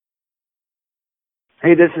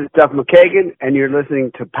Hey, this is Duff McKagan, and you're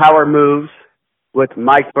listening to Power Moves with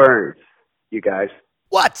Mike Burns, you guys.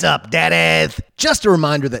 What's up, daddies? Just a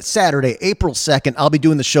reminder that Saturday, April 2nd, I'll be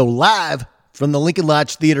doing the show live from the Lincoln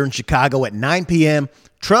Lodge Theater in Chicago at 9 p.m.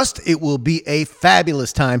 Trust it will be a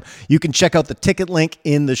fabulous time. You can check out the ticket link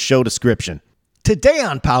in the show description. Today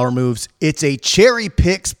on Power Moves, it's a Cherry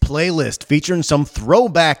Picks playlist featuring some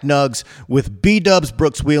throwback nugs with B-Dubs,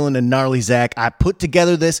 Brooks Wheelan, and Gnarly Zach. I put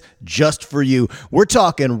together this just for you. We're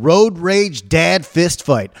talking Road Rage Dad Fist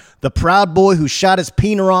Fight, the Proud Boy who shot his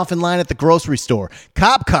peener off in line at the grocery store,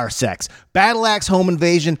 Cop Car Sex, Battle Axe Home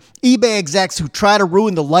Invasion, eBay execs who try to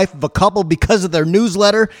ruin the life of a couple because of their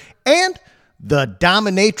newsletter, and the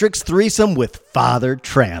Dominatrix threesome with Father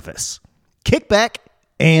Travis. Kick back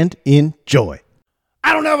and enjoy.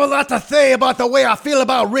 I don't have a lot to say about the way I feel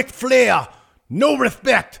about Ric Flair. No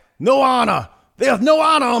respect, no honor. There's no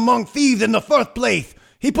honor among thieves in the first place.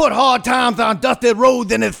 He put hard times on Dusty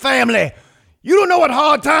Rhodes and his family. You don't know what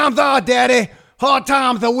hard times are, Daddy. Hard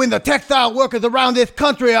times are when the textile workers around this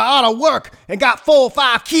country are out of work and got 4 or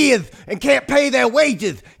 5 kids and can't pay their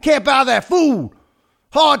wages, can't buy their food.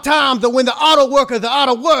 Hard times are when the auto workers are out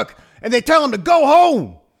of work and they tell them to go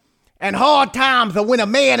home. And hard times are when a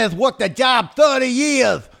man has worked a job 30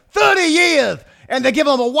 years, and they give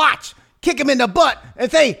him a watch, kick him in the butt, and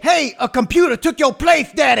say, hey, a computer took your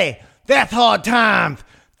place, Daddy. That's hard times.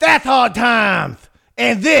 That's hard times.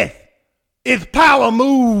 And this is Power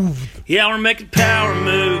Moves. Yeah, we're making power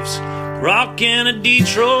moves, rocking a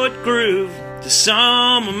Detroit groove to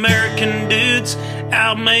some American dudes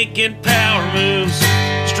out making power moves.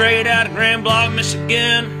 Straight out of Grand Block,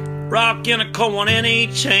 Michigan. Rocking a cold one in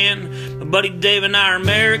each hand. My buddy Dave and I are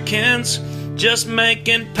Americans, just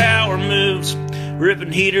making power moves,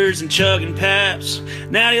 ripping heaters and chugging paps.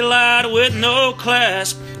 Natty Light with no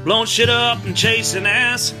class, blowing shit up and chasing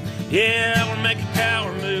ass. Yeah, we're making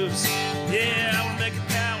power moves. Yeah, we're making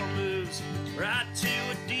power moves. Right to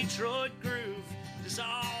a Detroit groove. Just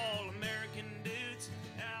all American dudes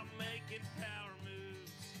out making power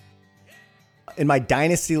moves. In my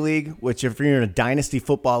Dynasty League, which if you're in a Dynasty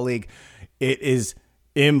Football League, it is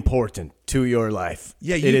important to your life.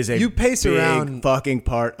 Yeah, it is a you pace big around, fucking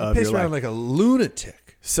part of your life. You pace around like a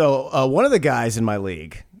lunatic. So one of the guys in my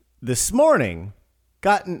league this morning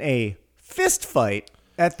got in a fist fight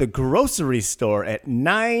at the grocery store at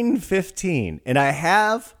 9:15. And I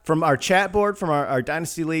have, from our chat board, from our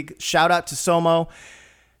Dynasty League, shout out to Somo,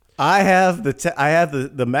 I have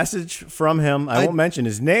the message from him. I won't mention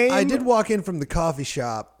his name. I did walk in from the coffee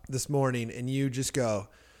shop this morning, and you just go,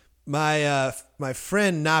 my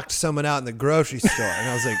friend knocked someone out in the grocery store. And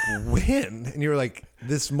I was like, when? And you were like,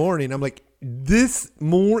 this morning. I'm like,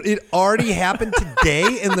 it already happened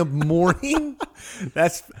today in the morning?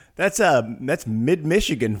 That's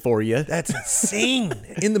mid-Michigan for you. That's insane.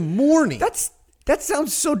 In the morning. That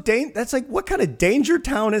sounds so That's like, what kind of danger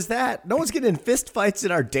town is that? No one's getting in fist fights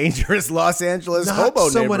in our dangerous Los Angeles hobo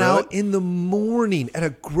someone neighborhood. out in the morning at a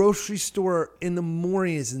grocery store in the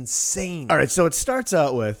morning is insane. All right, so it starts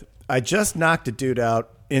out with, I just knocked a dude out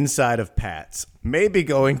inside of Pat's. Maybe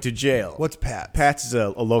going to jail. What's Pat's? Pat's is a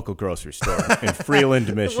local grocery store in Freeland,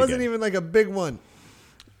 Michigan. It wasn't even like a big one.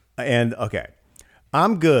 And, okay.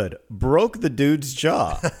 I'm good. Broke the dude's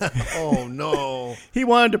jaw. Oh, no. He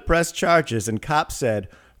wanted to press charges, and cops said,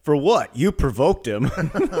 for what? You provoked him.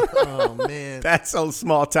 Oh, man. That's a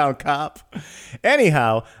small town cop.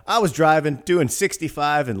 Anyhow, I was driving, doing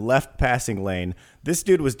 65 in left passing lane. This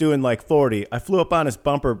dude was doing like 40. I flew up on his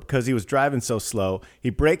bumper because he was driving so slow. He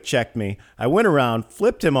brake checked me. I went around,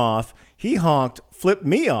 flipped him off. He honked, flipped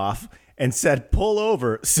me off, and said, pull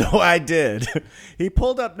over. So I did. He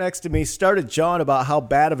pulled up next to me, started jawing about how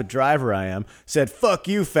bad of a driver I am, said, fuck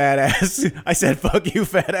you, fat ass. I said, fuck you,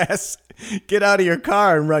 fat ass. Get out of your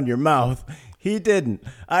car and run your mouth. He didn't.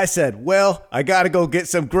 I said, well, I got to go get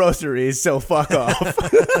some groceries, so fuck off.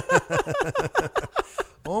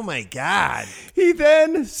 Oh, my God. He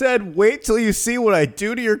then said, wait till you see what I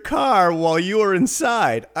do to your car while you are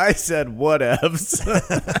inside. I said, whatevs.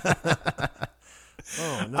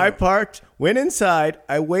 Oh, no. I parked, went inside.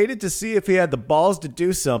 I waited to see if he had the balls to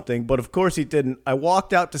do something, but of course he didn't. I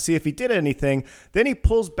walked out to see if he did anything. Then he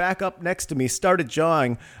pulls back up next to me, started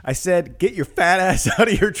jawing. I said, get your fat ass out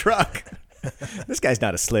of your truck. This guy's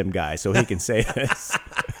not a slim guy, so he can say this.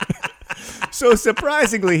 So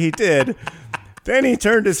surprisingly, he did. Then he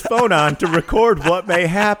turned his phone on to record what may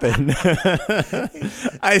happen.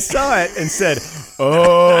 I saw it and said,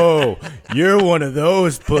 oh, you're one of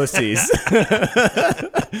those pussies.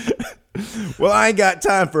 Well, I ain't got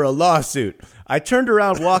time for a lawsuit. I turned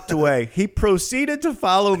around, walked away. He proceeded to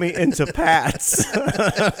follow me into Pat's.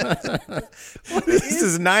 This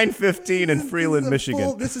is 9:15 in Freeland,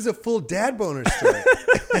 Michigan. This is a full dad boner story.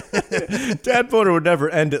 Dad boner would never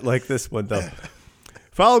end it like this one, though.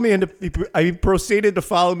 He proceeded to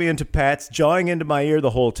follow me into Pat's, jawing into my ear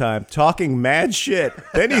the whole time, talking mad shit.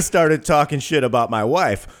 Then he started talking shit about my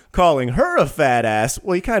wife, calling her a fat ass.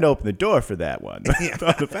 Well, he kind of opened the door for that one.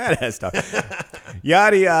 The fat ass talk.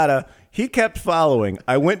 Yada, yada. He kept following.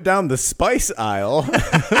 I went down the spice aisle.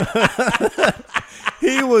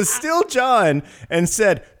 He was still jawing and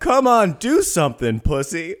said, "Come on, do something,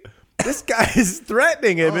 pussy." This guy is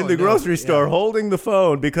threatening him in the grocery store, holding the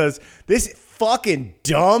phone because this fucking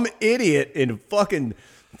dumb idiot in fucking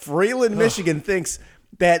Freeland, Michigan thinks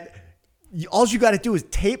that all you got to do is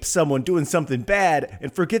tape someone doing something bad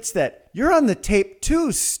and forgets that you're on the tape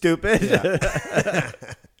too, stupid. Yeah.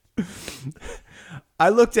 I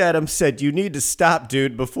looked at him, said, "You need to stop,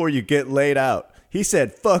 dude, before you get laid out." He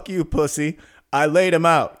said, "Fuck you, pussy." I laid him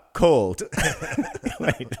out cold.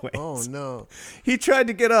 Wait. Oh, no. He tried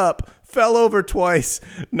to get up, fell over twice,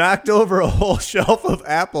 knocked over a whole shelf of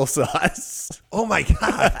applesauce. Oh, my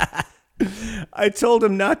God. I told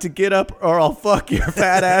him not to get up or I'll fuck your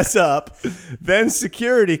fat ass up. Then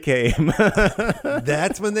security came.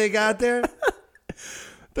 That's when they got there?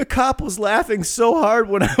 The cop was laughing so hard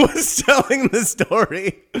when I was telling the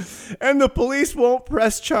story. And the police won't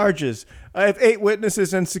press charges. I have 8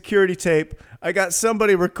 witnesses and security tape. I got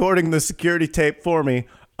somebody recording the security tape for me.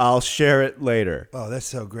 I'll share it later. Oh, that's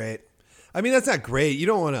so great. I mean, that's not great. You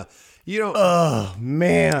don't want to... Oh,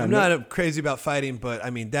 man. I'm not crazy about fighting, but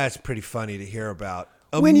I mean, that's pretty funny to hear about.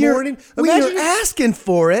 When you're asking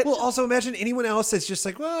for it. Well, also imagine anyone else that's just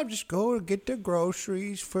like, well, I'm just going to get the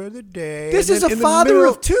groceries for the day. This is a father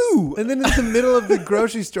of 2. And then in the middle of the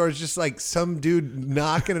grocery store is just like some dude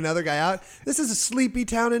knocking another guy out. This is a sleepy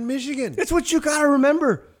town in Michigan. It's what you got to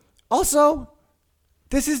remember. Also,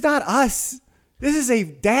 this is not us. This is a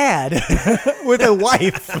dad with a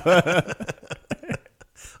wife.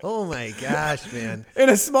 Oh, my gosh, man. In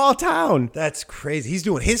a small town. That's crazy. He's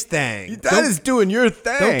doing his thing. That is doing your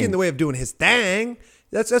thing. Don't get in the way of doing his thing.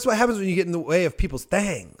 That's what happens when you get in the way of people's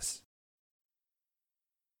things.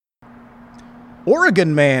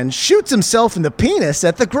 Oregon man shoots himself in the penis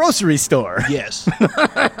at the grocery store. Yes.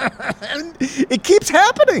 It keeps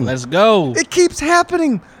happening. Let's go. It keeps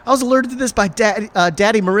happening. I was alerted to this by Daddy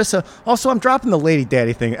Marissa. Also, I'm dropping the lady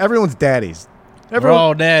daddy thing. Everyone's daddies. We're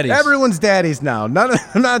all daddies. Everyone's daddies now.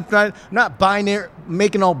 Not binary,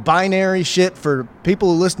 making all binary shit for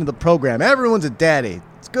people who listen to the program. Everyone's a daddy.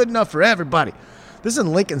 It's good enough for everybody. This is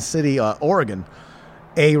in Lincoln City, Oregon.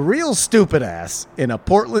 A real stupid ass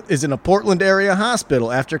is in a Portland area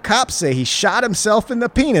hospital after cops say he shot himself in the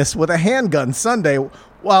penis with a handgun Sunday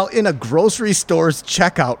while in a grocery store's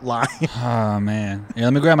checkout line. Oh, man. Yeah,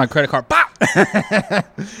 let me grab my credit card. Pop!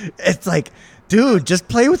 It's like, dude, just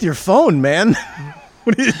play with your phone, man.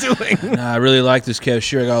 What are you doing? Nah, I really like this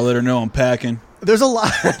cashier. I gotta let her know I'm packing. There's a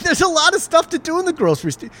lot of stuff to do in the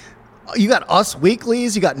grocery store. You got Us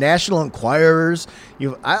Weeklies, you got National Enquirers.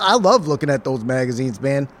 I love looking at those magazines,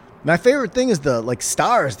 man. My favorite thing is the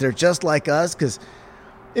stars. They're just like us because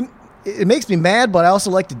it makes me mad, but I also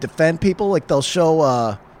like to defend people. Like they'll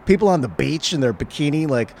show people on the beach in their bikini,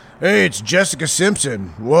 like, "Hey, it's Jessica Simpson.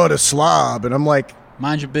 What a slob!" And I'm like,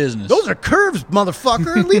 mind your business. Those are curves,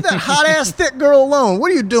 motherfucker. Leave that hot-ass thick girl alone.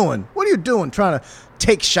 What are you doing? What are you doing trying to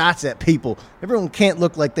take shots at people? Everyone can't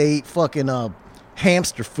look like they eat fucking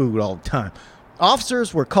hamster food all the time.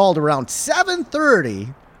 Officers were called around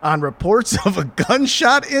 7:30 on reports of a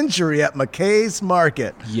gunshot injury at McKay's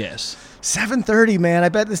Market. Yes. 7:30, man. I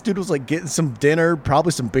bet this dude was like getting some dinner,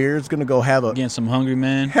 probably some beers, gonna go have a getting some hungry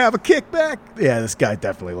man. Have a kickback. Yeah, this guy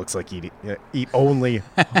definitely looks like eat only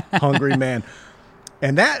hungry man.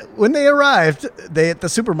 And that when they arrived, at the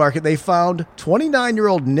supermarket, they found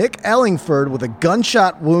 29-year-old Nick Ellingford with a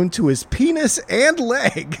gunshot wound to his penis and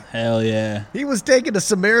leg. Hell yeah. He was taken to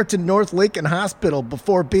Samaritan North Lincoln Hospital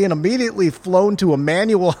before being immediately flown to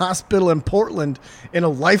Emmanuel Hospital in Portland in a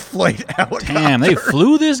life flight helicopter. Damn, they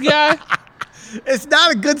flew this guy? It's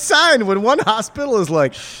not a good sign when one hospital is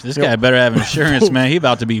like, this guy better have insurance, man. He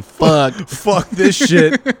about to be fucked. Fuck this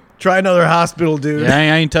shit. Try another hospital, dude. Yeah,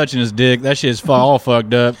 I ain't touching his dick. That shit's all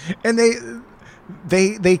fucked up. And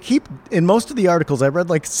they keep, in most of the articles, I read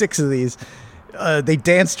like 6 of these, they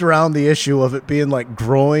danced around the issue of it being like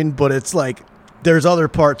groin, but it's like there's other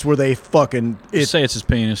parts where they fucking... Say it's his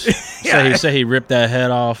penis. Yeah. Say he ripped that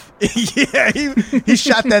head off. Yeah, he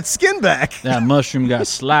shot that skin back. That mushroom got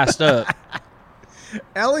sliced up.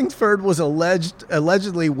 Ellingford was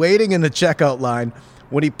allegedly waiting in the checkout line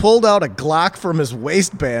when he pulled out a Glock from his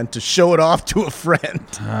waistband to show it off to a friend.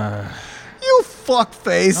 You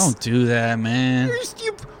fuckface. Don't do that, man.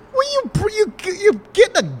 You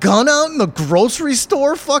getting a gun out in the grocery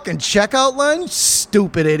store fucking checkout line? You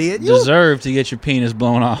stupid idiot. You deserve to get your penis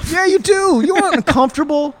blown off. Yeah, you do. You aren't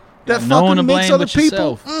uncomfortable. That no one to fucking makes blame other but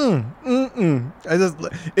people.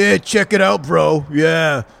 yourself. Yeah, check it out, bro.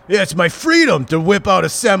 Yeah, it's my freedom to whip out a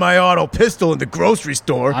semi-auto pistol in the grocery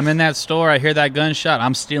store. I'm in that store. I hear that gunshot.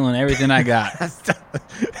 I'm stealing everything I got.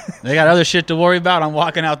 They got other shit to worry about. I'm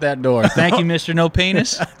walking out that door. Thank you, Mr. No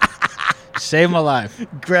Penis. Saved my life.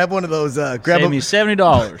 Grab one of those. Saved me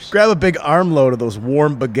 $70. Grab a big armload of those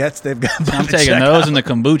warm baguettes they've got. I'm taking those and the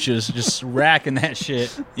kombuchas, just racking that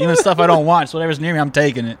shit. Even stuff I don't want, so whatever's near me, I'm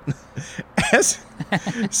taking it.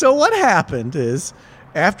 So what happened is,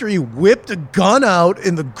 after he whipped a gun out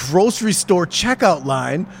in the grocery store checkout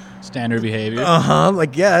line, Standard behavior.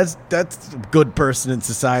 like that's a good person in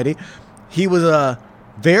society. He was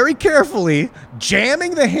very carefully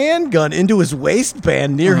jamming the handgun into his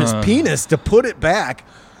waistband near his penis to put it back.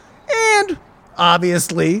 And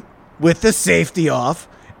obviously, with the safety off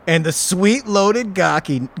and the sweet loaded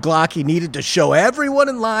Glock he needed to show everyone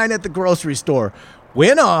in line at the grocery store,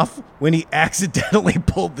 went off when he accidentally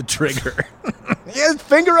pulled the trigger. He had his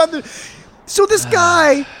finger on the... So this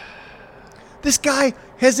guy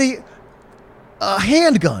has a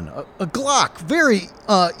handgun, a Glock, very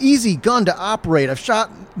easy gun to operate. I've shot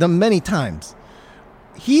them many times.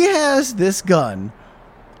 He has this gun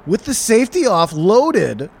with the safety off,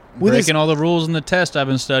 loaded. With Breaking all the rules in the test I've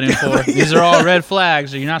been studying for. These are all red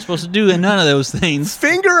flags. You're not supposed to do none of those things.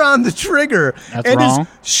 Finger on the trigger. That's and wrong.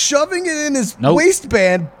 is shoving it in his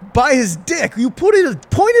waistband by his dick. You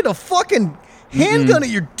pointed a fucking handgun at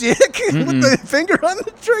your dick with the finger on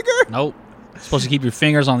the trigger? Nope. Supposed to keep your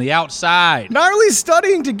fingers on the outside. Gnarly's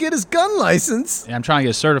studying to get his gun license. Yeah, I'm trying to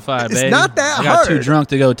get certified, It's baby. not that I got hard. too drunk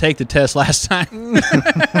to go take the test last time.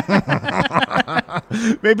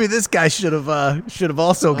 Maybe this guy should have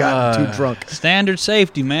also gotten too drunk. Standard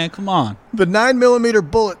safety, man. Come on. The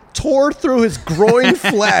 9mm bullet tore through his groin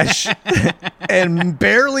flesh and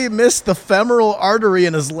barely missed the femoral artery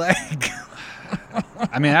in his leg.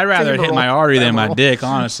 I mean, I'd rather hit my artery than my dick,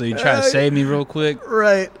 honestly. Try to save me real quick.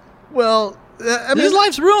 Right. Well, I mean, His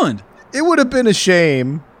life's ruined. it would have been a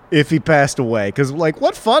shame if he passed away. Because, like,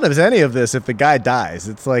 what fun is any of this if the guy dies?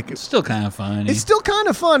 It's like... It's still kind of funny. It's still kind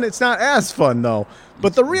of fun. It's not as fun, though.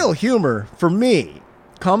 But the real humor, for me,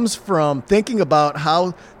 comes from thinking about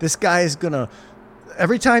how this guy is going to...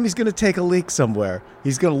 Every time he's going to take a leak somewhere,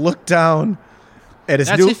 he's going to look down at his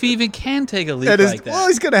That's if he even can take a leak like that. Well,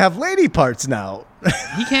 he's going to have lady parts now.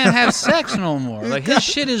 He can't have sex no more. Like, his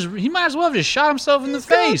shit is... He might as well have just shot himself in the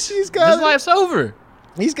face. He's got His it. life's over.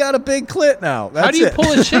 He's got a big clit now. That's How do you it.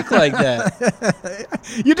 pull a chick like that?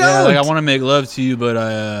 You don't. Yeah, like, I want to make love to you, but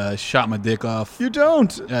I shot my dick off You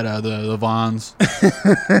don't. at the Vons.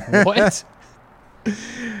 What?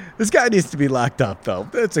 This guy needs to be locked up, though.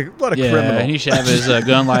 What a Yeah, criminal. and he should have his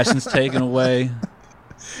gun license taken away.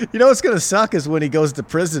 You know what's going to suck is when he goes to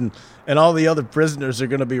prison and all the other prisoners are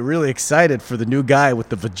going to be really excited for the new guy with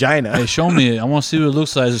the vagina. Hey, show me it. I want to see what it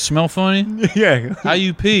looks like. Does it smell funny? Yeah. How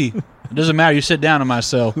you pee? It doesn't matter. You sit down in my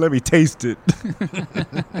cell. Let me taste it.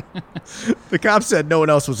 The cops said no one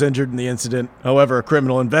else was injured in the incident. However, a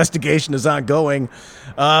criminal investigation is ongoing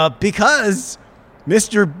because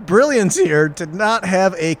Mr. Brilliance here did not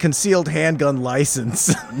have a concealed handgun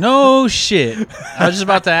license. No shit. I was just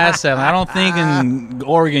about to ask that. I don't think in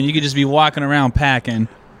Oregon you could just be walking around packing.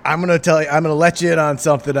 I'm going to tell you, I'm going to let you in on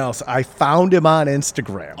something else. I found him on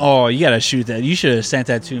Instagram. Oh, you got to shoot that. You should have sent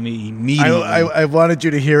that to me immediately. I wanted you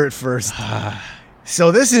to hear it first.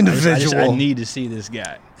 So this individual... I need to see this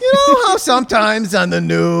guy. You know how sometimes on the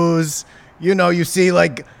news, you see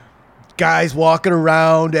like guys walking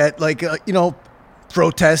around at like,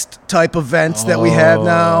 protest type events that we have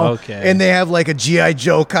now. Okay. And they have like a G.I.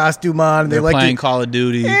 Joe costume on. And They're like playing Call of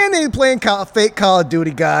Duty. And they're playing fake Call of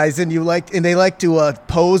Duty guys. And they like to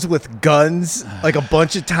pose with guns like a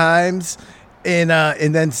bunch of times and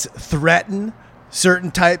then threaten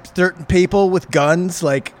certain people with guns,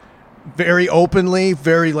 like very openly,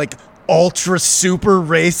 very like ultra super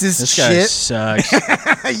racist This guy shit.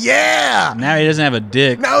 sucks. Yeah. Now he doesn't have a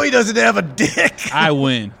dick. Now he doesn't have a dick. I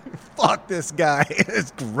win. Fuck this guy. It's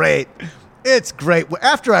great. It's great.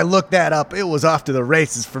 After I looked that up, it was off to the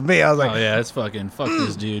races for me. I was like, Oh, yeah, it's fuck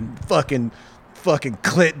this dude. fucking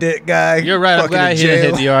clit dick guy. You're right. I'm Fucking glad in he didn't hit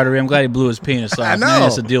jail. the artery. I'm glad he blew his penis off. I know. Now he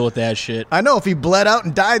has to deal with that shit. I know if he bled out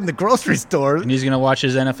and died in the grocery store, And he's going to watch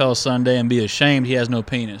his NFL Sunday and be ashamed he has no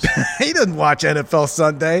penis. he doesn't watch NFL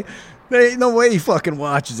Sunday. There ain't no way he fucking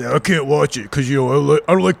watches it. I can't watch it because, I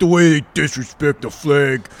don't like the way they disrespect the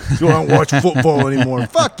flag, so I don't watch football anymore.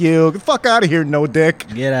 Fuck you. Get the fuck out of here, no dick.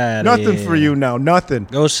 Get out of Nothing here. for you now. Nothing.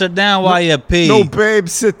 Go sit down while you pee. No, babe,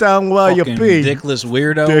 sit down while you Fucking pee. dickless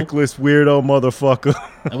weirdo. Dickless weirdo motherfucker.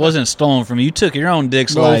 It wasn't stolen from you. You took your own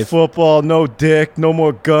dick's No life. football, no dick, no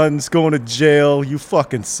more guns, going to jail. You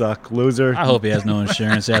fucking suck, loser. I hope he has no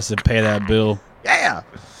insurance. He has to pay that bill. Yeah.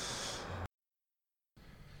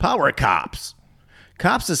 Power cops.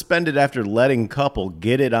 Cops suspended after letting couple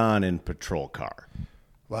get it on in patrol car.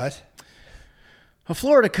 What? A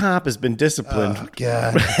Florida cop has been disciplined. Oh,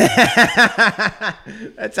 God.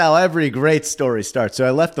 That's how every great story starts. So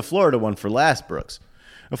I left the Florida one for last, Brooks.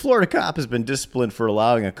 A Florida cop has been disciplined for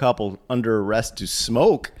allowing a couple under arrest to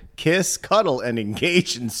smoke, kiss, cuddle, and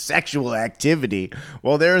engage in sexual activity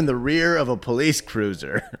while they're in the rear of a police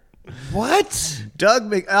cruiser. What?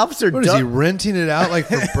 Officer What is he renting it out like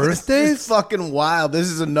for This is birthdays? fucking wild. This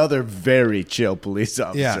is another very chill police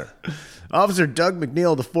officer. Yeah. Officer Doug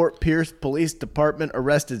McNeil of the Fort Pierce Police Department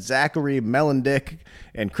arrested Zachary Melendick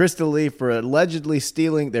and Krista Lee for allegedly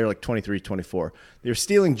stealing, they're like 23, 24. They're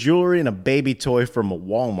stealing jewelry and a baby toy from a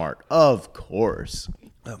Walmart. Of course.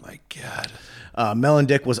 Oh, my God.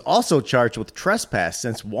 Melendick was also charged with trespass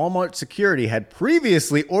since Walmart security had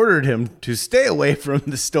previously ordered him to stay away from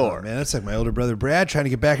the store. Oh, man, that's like my older brother Brad trying to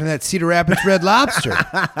get back into that Cedar Rapids Red Lobster.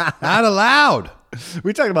 Not allowed.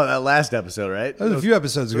 We talked about that last episode, right? That was a few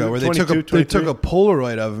episodes ago where they took a 22,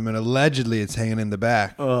 Polaroid of him and allegedly it's hanging in the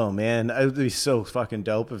back. Oh, man. It would be so fucking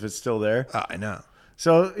dope if it's still there. Oh, I know.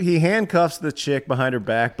 So he handcuffs the chick behind her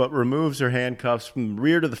back, but removes her handcuffs from the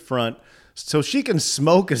rear to the front so she can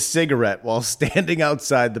smoke a cigarette while standing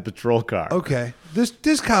outside the patrol car. Okay.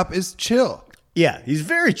 This cop is chill. Yeah, he's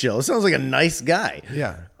very chill. It sounds like a nice guy.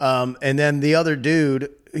 Yeah. And then the other dude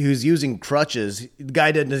who's using crutches, the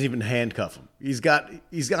guy doesn't even handcuff him.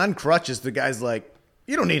 He's on crutches. The guy's like,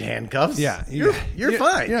 you don't need handcuffs. Yeah. You're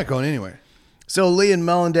fine. You're not going anywhere. So Lee and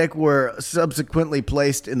Melendick were subsequently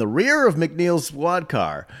placed in the rear of McNeil's squad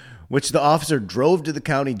car, which the officer drove to the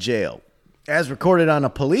county jail. As recorded on a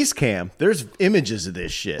police cam, there's images of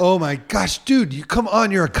this shit. Oh my gosh, dude, you come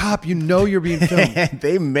on, you're a cop, you know you're being filmed. And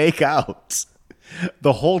they make out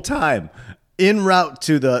the whole time en route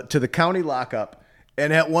to the county lockup.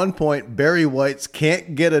 And at one point, Barry White's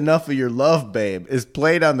 "Can't Get Enough of Your Love, Babe" is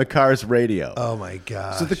played on the car's radio. Oh my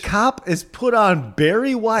gosh. So the cop is put on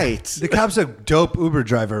Barry White. The cop's a dope Uber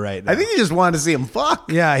driver right now. I think he just wanted to see him fuck.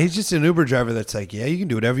 Yeah, he's just an Uber driver that's like, yeah, you can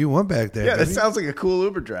do whatever you want back there. Yeah, that baby. sounds like a cool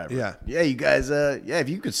Uber driver. Yeah. Yeah, you guys, if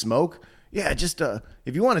you could smoke, just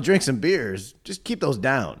if you want to drink some beers, just keep those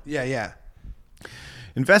down. Yeah.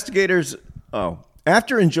 Investigators,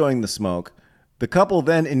 after enjoying the smoke, the couple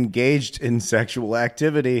then engaged in sexual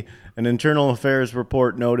activity. An internal affairs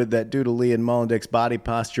report noted that due to Lee and Melendick's body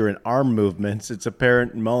posture and arm movements, it's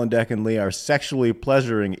apparent Melendick and Lee are sexually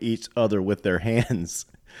pleasuring each other with their hands.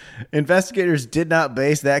 Investigators did not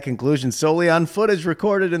base that conclusion solely on footage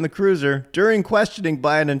recorded in the cruiser. During questioning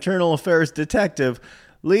by an internal affairs detective,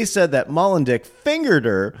 Lee said that Melendick fingered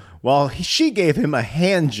her while she gave him a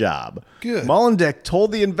hand job. Good. Melendick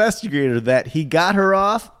told the investigator that he got her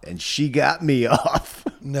off and she got me off.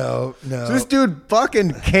 No. So this dude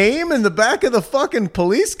fucking came in the back of the fucking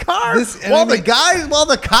police car And while I mean- while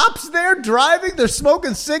the cops there driving, they're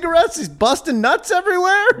smoking cigarettes, he's busting nuts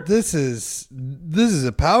everywhere. This is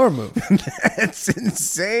a power move. That's This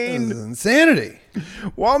insane. is insanity.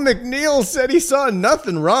 While McNeil said he saw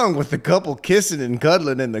nothing wrong with the couple kissing and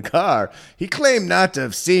cuddling in the car, he claimed not to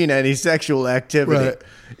have seen any sexual activity. Right.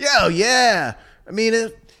 Yeah. I mean,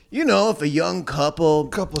 if a young couple,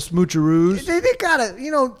 Couple smoocheroos. they gotta,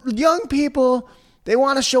 young people, they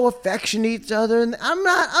want to show affection to each other, and I'm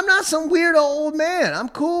not some weirdo old man. I'm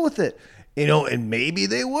cool with it. And maybe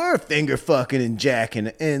they were finger fucking and jacking.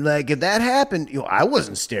 And like, if that happened, I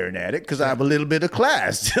wasn't staring at it because I have a little bit of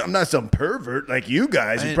class. I'm not some pervert like you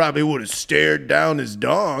guys who probably would have stared down his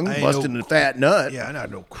dong, I ain't busting a fat nut. Yeah, I'm not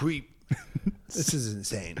no creep. This is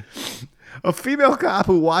insane. A female cop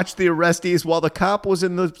who watched the arrestees while the cop was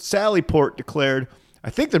in the Sally Port declared, "I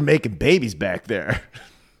think they're making babies back there."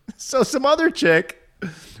 So some other chick,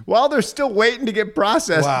 while they're still waiting to get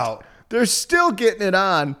processed, Wow. they're still getting it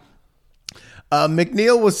on.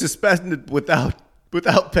 McNeil was suspended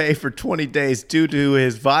without pay for 20 days due to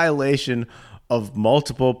his violation of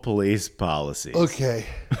multiple police policies. Okay.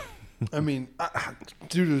 I mean,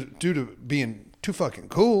 due to being too fucking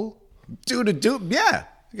cool. Yeah.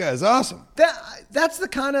 The guy's awesome. That's the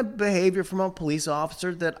kind of behavior from a police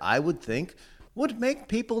officer that I would think would make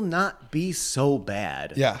people not be so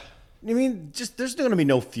bad. Yeah. I mean, just there's going to be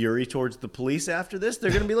no fury towards the police after this. They're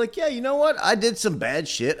going to be like, yeah, you know what? I did some bad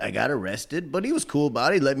shit. I got arrested, but he was cool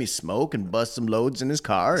about it. He let me smoke and bust some loads in his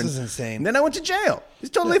car. This is insane. And then I went to jail. He's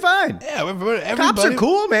totally fine. Yeah, everybody, Cops are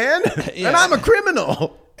cool, man. Yeah. And I'm a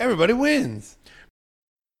criminal. Everybody wins.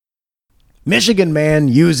 Michigan man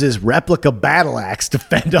uses replica battle axe to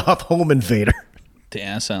fend off home invader.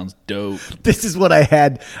 Damn, that sounds dope. This is what I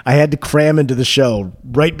had to cram into the show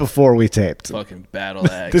right before we taped. Fucking battle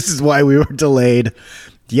axe. This is why we were delayed.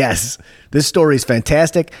 Yes, this story is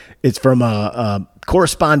fantastic. It's from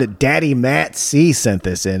correspondent Daddy Matt C. sent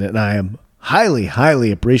this in, and I am highly, highly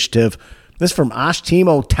appreciative. This is from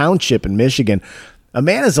Oshtemo Township in Michigan. A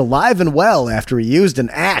man is alive and well after he used an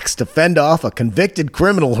axe to fend off a convicted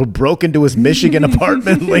criminal who broke into his Michigan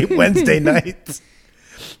apartment late Wednesday night.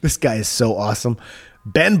 This guy is so awesome.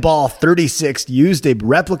 Ben Ball, 36, used a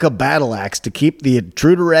replica battle axe to keep the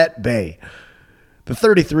intruder at bay. The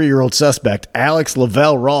 33-year-old suspect, Alex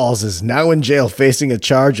Lavelle Rawls, is now in jail facing a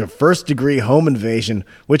charge of first-degree home invasion,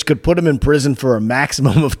 which could put him in prison for a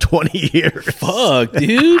maximum of 20 years. Fuck,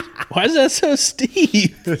 dude. Why is that so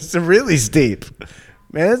steep? It's really steep.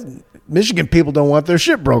 Man, Michigan people don't want their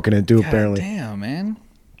shit broken into, apparently. Damn, man.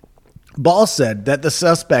 Ball said that the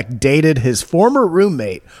suspect dated his former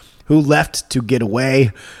roommate who left to get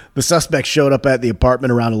away. The suspect showed up at the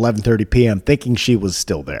apartment around 11:30 p.m. thinking she was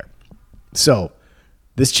still there. So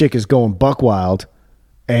this chick is going buck wild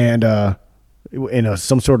and in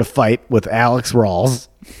some sort of fight with Alex Rawls.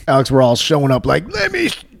 Alex Rawls showing up like, let me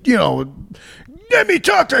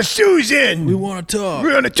talk to Susan. We want to talk.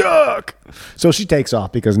 We're going to talk. So she takes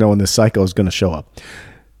off because knowing this psycho is going to show up.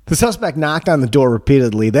 The suspect knocked on the door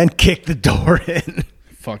repeatedly, then kicked the door in.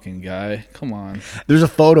 Fucking guy. Come on. There's a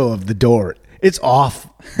photo of the door. It's off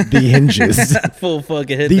the hinges. Full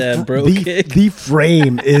fucking hit that bro kick. The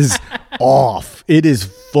frame is off. It is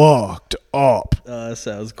fucked up. That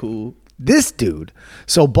sounds cool. This dude,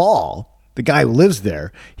 so Ball, the guy who lives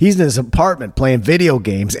there, he's in his apartment playing video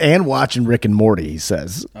games and watching Rick and Morty, he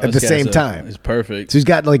says, at the same time. He's perfect. So he's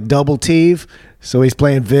got like double TiVo. So he's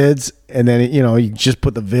playing vids, and then, you just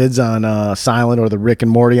put the vids on silent or the Rick and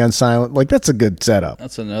Morty on silent. Like, that's a good setup.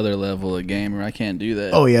 That's another level of gamer. I can't do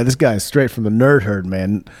that. Oh, yeah, this guy's straight from the nerd herd,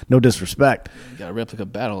 man. No disrespect. You got a replica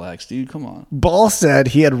battle axe, dude. Come on. Ball said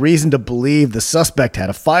he had reason to believe the suspect had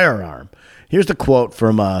a firearm. Here's the quote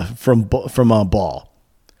from Ball.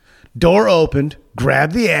 Door opened,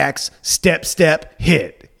 grabbed the axe, step,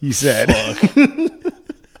 hit, he said.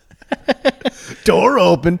 Door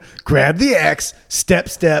open, grab the axe, step,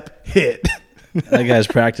 hit. That guy's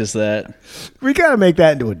practiced that. We got to make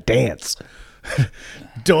that into a dance.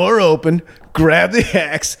 Door open, grab the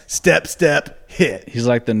axe, step, hit. He's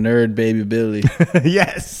like the nerd baby Billy.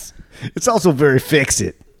 Yes. It's also very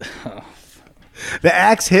fix-it. The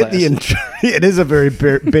axe hit it is a very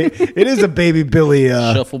it is a baby Billy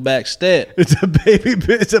shuffle back step. It's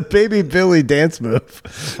a baby Billy dance move.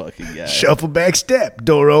 Fucking guy. Shuffle back step.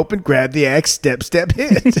 Door open, grab the axe, step,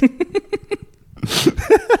 hit.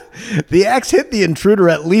 The axe hit the intruder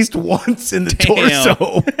at least once in the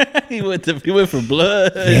torso. he went for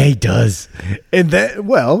blood. Yeah, he does. And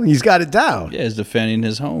then, he's got it down. Yeah, he's defending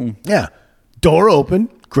his home. Yeah. Door open,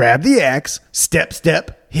 grab the axe, step,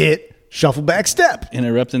 hit. Shuffle back step.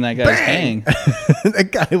 Interrupting that guy's hang.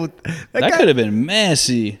 that could have been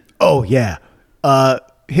messy. Oh, yeah.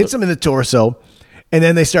 Hits him in the torso, and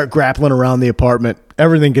then they start grappling around the apartment.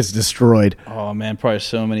 Everything gets destroyed. Oh, man. Probably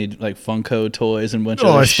so many like Funko toys and a bunch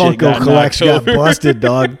of his shit Funko collection got busted,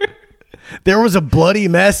 dog. There was a bloody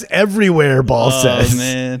mess everywhere, Ball says. Oh,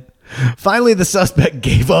 man. Finally, the suspect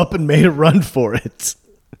gave up and made a run for it.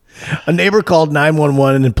 A neighbor called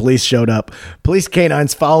 911 and police showed up. Police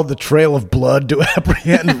canines followed the trail of blood to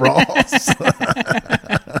apprehend Rawls.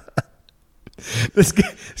 This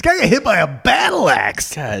guy got hit by a battle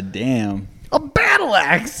axe. God damn. A battle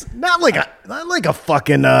axe, not like a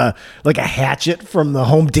fucking like a hatchet from the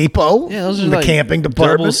Home Depot. Yeah, those are in the like camping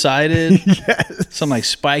department. Double-sided. Yes. Some like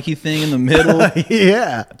spiky thing in the middle.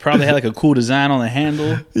 Yeah. Probably had like a cool design on the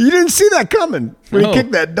handle. You didn't see that coming when No. he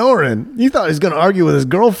kicked that door in. You thought he was going to argue with his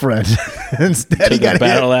girlfriend. Instead, he got a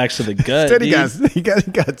battle hit. axe to the gut. Instead, he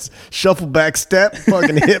got shuffled back step,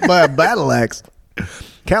 fucking hit by a battle axe.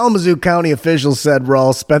 Kalamazoo County officials said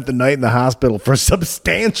Rawls spent the night in the hospital for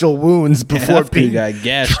substantial wounds before being got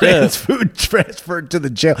gashed up. transferred to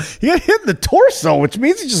the jail. He got hit in the torso, which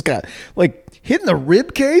means he just got like hit in the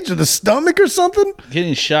rib cage or the stomach or something.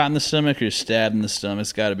 Getting shot in the stomach or stabbed in the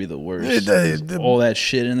stomach's got to be the worst. The- All that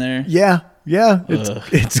shit in there. Yeah, Yeah,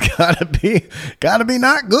 it's gotta be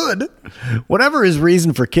not good. Whatever his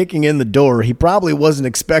reason for kicking in the door, he probably wasn't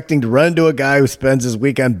expecting to run into a guy who spends his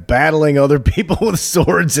weekend battling other people with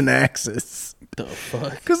swords and axes. The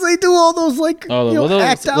fuck? Because they do all those act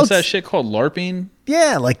outs. What's that shit called? LARPing?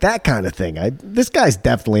 Yeah, like that kind of thing. This guy's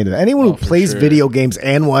definitely into that. Anyone who plays video games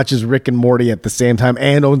and watches Rick and Morty at the same time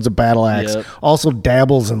and owns a battle axe also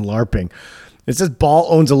dabbles in LARPing. It says Ball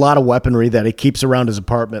owns a lot of weaponry that he keeps around his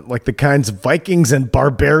apartment, like the kinds Vikings and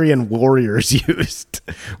barbarian warriors used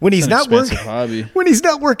when he's not working. When he's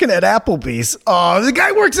not working at Applebee's. Oh, the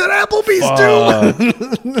guy works at Applebee's too.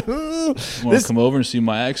 Want to come over and see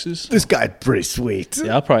my axes? This guy's pretty sweet.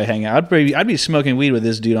 Yeah, I'll probably hang out. I'd be smoking weed with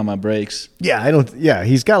this dude on my breaks. Yeah,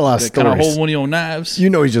 he's got a lot of stories. Kind of hold one of your knives.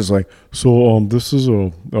 You know, he's just like, so this is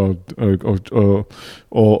a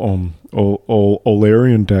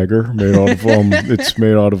Olarian dagger made out of it's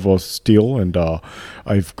made out of steel, and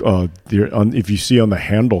I've if you see on the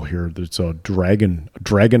handle here, there's a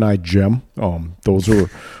dragonite gem. Those are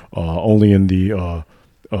only in the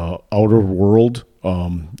Outer World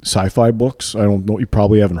sci-fi books. I don't know, you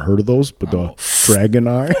probably haven't heard of those, but the dragon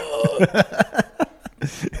eye.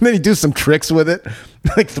 And then he does some tricks with it,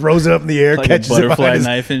 like throws it up in the air, like catches a butterfly it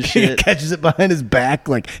knife and shit. Catches it behind his back,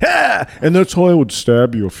 like and that's how I would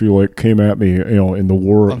stab you if you came at me, in the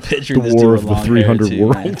war, of the 300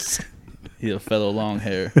 worlds. He had a fellow long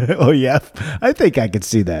hair. Oh yeah, I think I could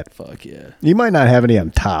see that. Fuck yeah. He might not have any on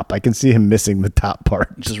top. I can see him missing the top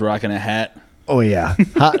part. Just rocking a hat. Oh yeah,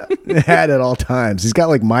 hat at all times. He's got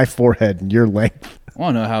like my forehead and your length. I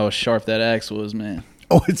want to know how sharp that axe was, man.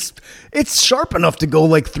 Oh, it's sharp enough to go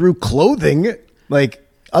like through clothing. Like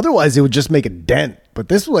otherwise it would just make a dent. But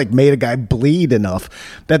this like made a guy bleed enough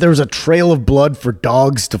that there was a trail of blood for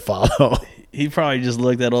dogs to follow. He probably just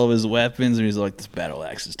looked at all of his weapons and he's like, "This battle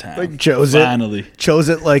axe is time." Like chose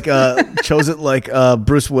it like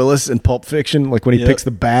Bruce Willis in Pulp Fiction, like when he picks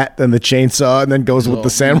the bat, then the chainsaw, and then goes with the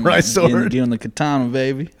samurai sword. Doing the katana,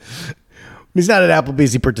 baby. He's not at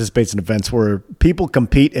Applebee's. He participates in events where people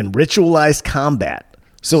compete in ritualized combat.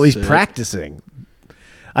 So he's practicing.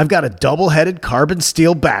 I've got a double-headed carbon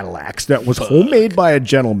steel battle axe that was homemade by a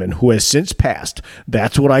gentleman who has since passed.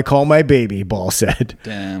 That's what I call my baby, Ball said.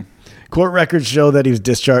 Damn. Court records show that he was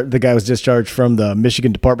discharged. The guy was discharged from the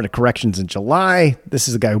Michigan Department of Corrections in July. This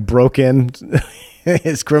is a guy who broke in.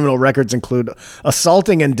 His criminal records include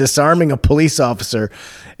assaulting and disarming a police officer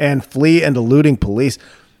and flee and eluding police.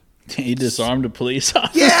 He disarmed a police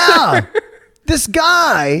officer. Yeah. This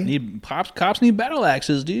guy. Cops need battle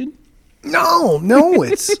axes, dude. No,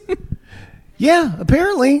 it's. Yeah,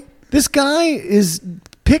 apparently this guy is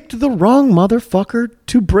picked the wrong motherfucker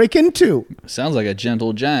to break into. Sounds like a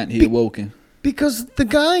gentle giant he awoken. Because the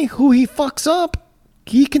guy who he fucks up,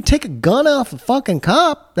 he can take a gun off a fucking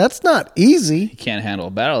cop. That's not easy. He can't handle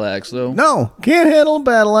a battle axe, though. No, can't handle a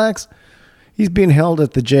battle axe. He's being held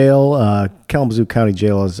at the jail, Kalamazoo County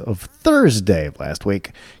Jail, as of Thursday of last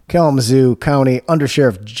week. Kalamazoo County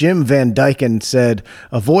Undersheriff Jim Van Dyken said,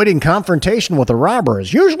 avoiding confrontation with a robber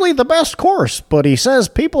is usually the best course, but he says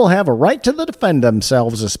people have a right to defend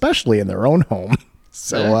themselves, especially in their own home.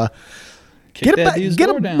 So, Kick that dude's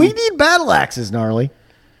door down. We need battle axes, Gnarly.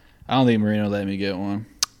 I don't think Marino let me get one.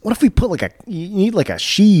 What if we put you need like a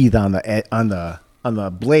sheath on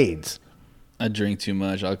the blades? I drink too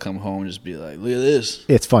much. I'll come home and just be like, look at this.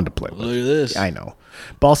 It's fun to play with. Look at this. I know.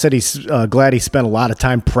 Ball said he's glad he spent a lot of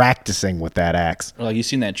time practicing with that axe. Or like, you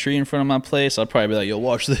seen that tree in front of my place? I'll probably be like, yo,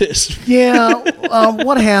 watch this. Yeah.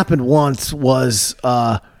 What happened once was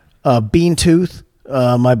Bean Tooth,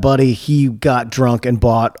 my buddy, he got drunk and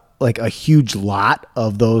bought like a huge lot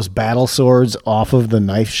of those battle swords off of the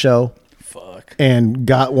knife show. Fuck. And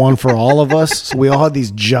got one for all of us. So we all had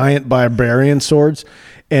these giant barbarian swords.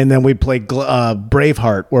 And then we'd play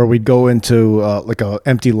Braveheart, where we'd go into like a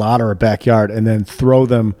empty lot or a backyard and then throw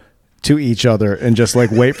them to each other and just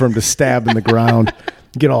like wait for them to stab in the ground,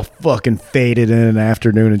 get all fucking faded in an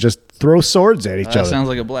afternoon and just throw swords at each other. That sounds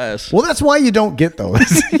like a blast. Well, that's why you don't get those.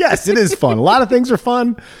 Yes, it is fun. A lot of things are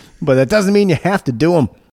fun, but that doesn't mean you have to do them.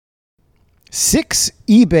 6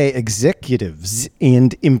 eBay executives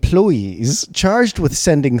and employees charged with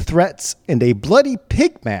sending threats and a bloody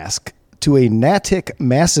pig mask to a Natick,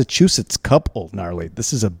 Massachusetts couple. Gnarly.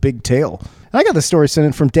 This is a big tale. I got the story sent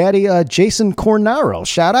in from Daddy Jason Cornaro.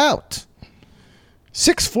 Shout out.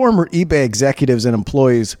 6 former eBay executives and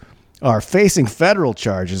employees are facing federal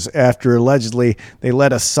charges after allegedly they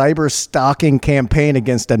led a cyber stalking campaign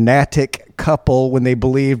against a Natick couple when they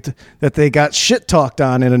believed that they got shit talked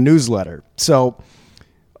on in a newsletter. So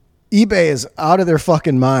eBay is out of their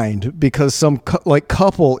fucking mind because some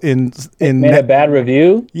couple in made a bad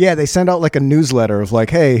review. Yeah, they send out like a newsletter of like,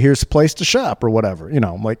 hey, here's a place to shop or whatever. You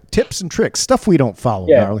know, like tips and tricks, stuff we don't follow.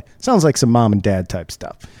 Yeah. Gnarly. Sounds like some mom and dad type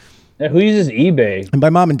stuff. Yeah, who uses eBay? And by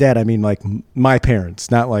mom and dad, I mean like my parents,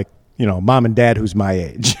 not like, you know, mom and dad who's my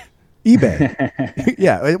age. eBay.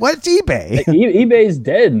 Yeah, what's eBay? eBay's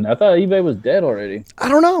dead. I thought eBay was dead already. I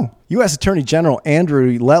don't know. U.S. Attorney General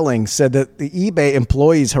Andrew Lelling said that the eBay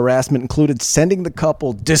employees' harassment included sending the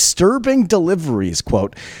couple disturbing deliveries,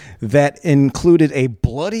 quote, that included a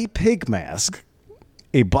bloody pig mask,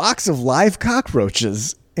 a box of live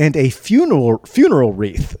cockroaches, and a funeral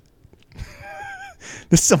wreath.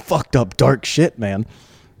 This is some fucked up dark shit, man.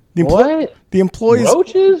 What? The employees...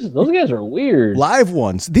 Roaches? Those guys are weird. Live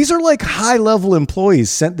ones. These are like high-level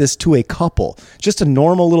employees sent this to a couple. Just a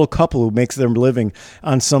normal little couple who makes their living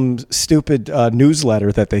on some stupid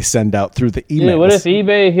newsletter that they send out through the emails. Dude, what if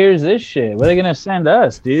eBay hears this shit? What are they going to send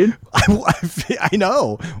us, dude? I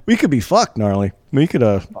know. We could be fucked, gnarly. We could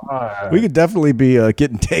definitely be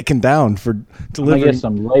getting taken down for delivering. I get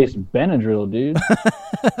some lace Benadryl, dude.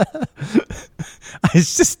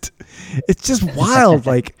 It's just wild.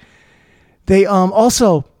 Like they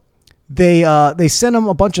they sent them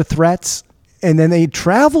a bunch of threats, and then they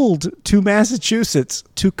traveled to Massachusetts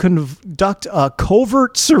to conduct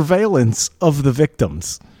covert surveillance of the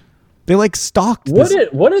victims. They like stalked.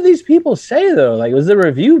 What did these people say though? Like, was the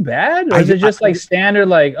review bad, or is it just like standard?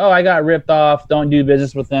 Like, oh, I got ripped off. Don't do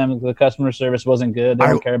business with them. The customer service wasn't good. They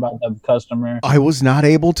don't care about the customer. I was not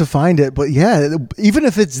able to find it, but yeah, even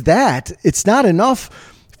if it's that, it's not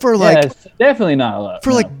enough for like. It's definitely not enough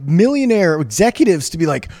for like millionaire executives to be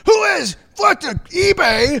like, who is fucking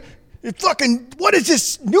eBay? Fucking, what is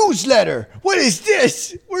this newsletter? What is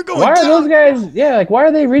this? We're going. Why are those guys? Yeah, like why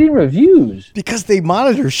are they reading reviews? Because they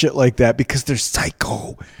monitor shit like that. Because they're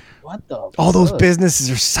psycho. What the? All those businesses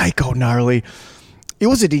are psycho, gnarly. It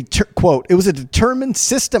was quote. It was a determined,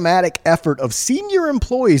 systematic effort of senior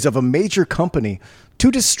employees of a major company to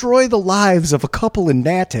destroy the lives of a couple in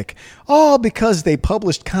Natick, all because they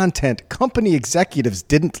published content company executives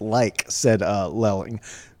didn't like, said Lelling.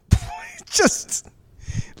 Just.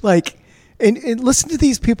 Like, and listen to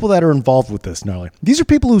these people that are involved with this, gnarly. These are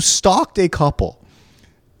people who stalked a couple.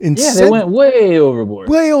 They went way overboard.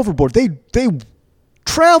 Way overboard. They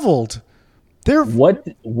traveled.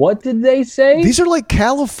 What did they say? These are like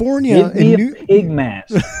California. Give me a pig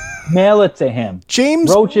mask. Mail it to him.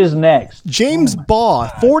 Roaches next. James Baugh,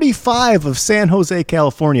 45 of San Jose,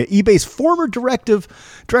 California, eBay's former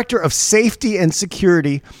director of safety and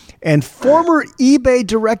security, and former eBay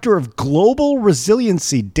director of global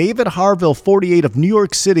resiliency, David Harville, 48 of New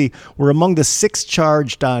York City, were among the 6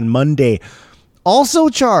 charged on Monday. Also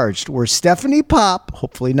charged were Stephanie Pop,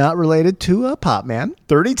 hopefully not related to Pop Man,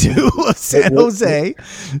 32 of San Jose.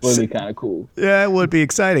 Would be kind of cool. Yeah, it would be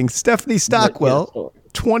exciting. Stephanie Stockwell,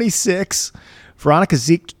 26. Veronica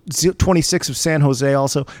Zeke, 26 of San Jose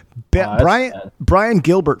also. Brian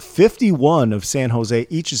Gilbert, 51 of San Jose.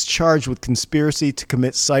 Each is charged with conspiracy to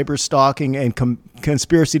commit cyber stalking and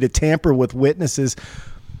conspiracy to tamper with witnesses.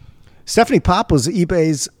 Stephanie Pop was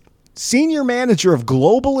eBay's senior manager of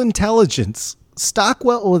global intelligence.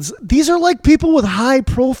 Stockwell was, these are like people with high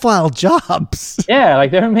profile jobs. Yeah, like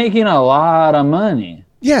they're making a lot of money.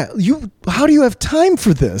 Yeah, how do you have time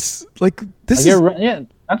for this? Like this is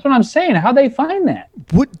that's what I'm saying. How'd they find that?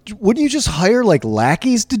 Wouldn't you just hire like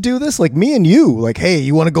lackeys to do this? Like me and you, like, hey,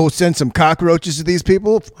 you want to go send some cockroaches to these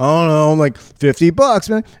people? I don't know, like $50,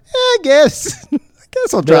 man. I guess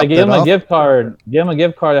I'll drop that give them off. a gift card. Give them a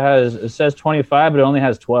gift card that says 25, but it only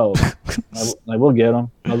has 12. Like we'll get them.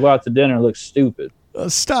 I'll go out to dinner and look stupid.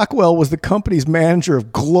 Stockwell was the company's manager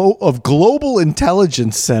of Global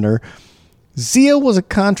Intelligence Center. Zia was a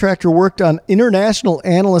contractor, worked on international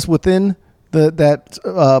analysts within that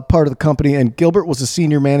part of the company, and Gilbert was a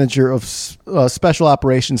senior manager of special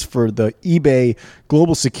operations for the eBay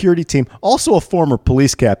global security team. Also a former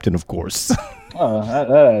police captain, of course. Oh, that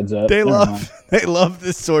adds up. They love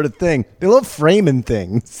this sort of thing. They love framing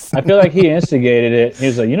things. I feel like he instigated it. He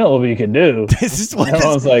was like, you know what we can do. This is what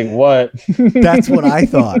I was like, what? That's what I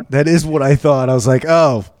thought. That is what I thought. I was like,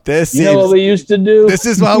 oh, you know what we used to do? This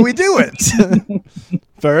is how we do it.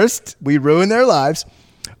 First, we ruin their lives.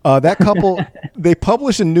 That couple, they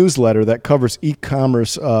publish a newsletter that covers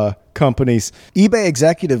e-commerce companies. eBay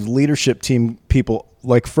executive leadership team people,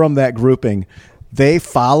 like from that grouping, they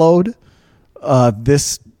followed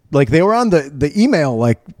this, like they were on the email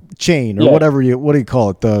like chain or what do you call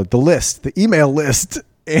it, the list, the email list,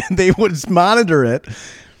 and they would monitor it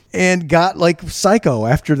and got like psycho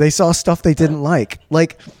after they saw stuff they didn't like.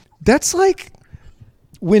 Like that's like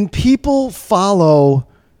when people follow,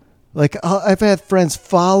 like I've had friends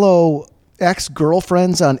follow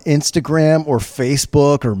ex-girlfriends on Instagram or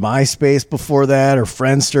Facebook or MySpace before that, or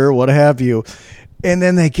Friendster, what have you. And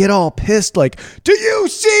then they get all pissed like, do you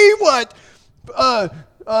see what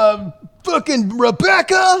fucking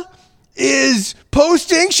Rebecca is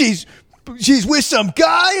posting? She's with some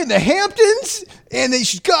guy in the Hamptons, and then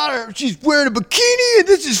she's wearing a bikini, and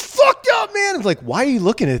this is fucked up, man. I'm like, why are you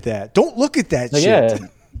looking at that? Don't look at that shit. Yeah.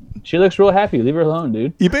 She looks real happy. Leave her alone,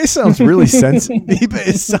 dude. eBay sounds really sensitive.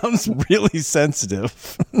 eBay sounds really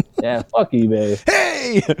sensitive. Yeah, fuck eBay.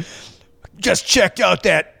 Hey, just checked out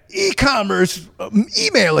that e-commerce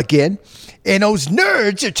email again, and those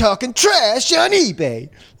nerds are talking trash on eBay.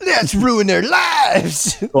 That's ruined their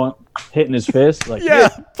lives. Hitting his fist. Like, Yeah,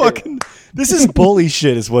 fucking. This is bully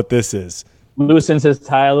shit is what this is. Loosens his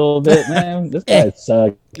tie a little bit, man. This guy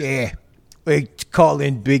sucks. Yeah. We call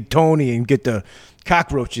in Big Tony and get the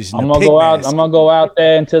cockroaches. I'm gonna go out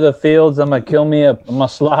there into the fields. I'm gonna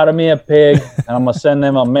slaughter me a pig, and I'm gonna send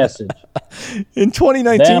them a message. In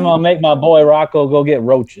 2019, Then I'm gonna make my boy Rocco go get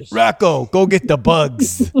roaches. Rocco, go get the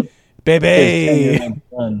bugs, baby.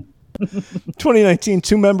 2019,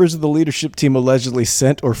 2 members of the leadership team allegedly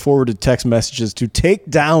sent or forwarded text messages to take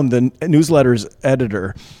down the newsletter's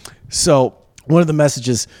editor. So one of the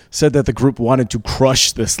messages said that the group wanted to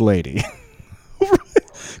crush this lady.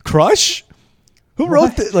 Crush? Who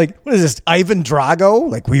wrote that? Like, what is this? Ivan Drago?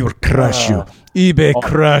 Like, we will crush you. eBay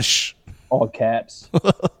crush. All caps.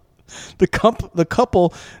 The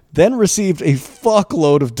couple then received a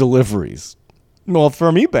fuckload of deliveries. Well,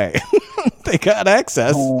 from eBay. They got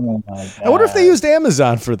access. Oh my God. I wonder if they used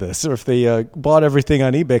Amazon for this, or if they bought everything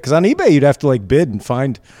on eBay. Because on eBay, you'd have to like bid and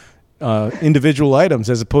find individual items,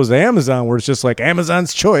 as opposed to Amazon, where it's just like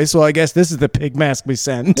Amazon's choice. Well, I guess this is the pig mask we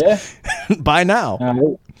send. Yeah. Buy now.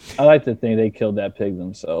 I like to think they killed that pig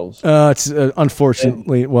themselves. It's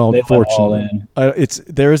unfortunately, they went all in.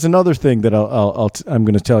 There is another thing that I'm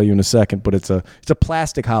going to tell you in a second, but it's a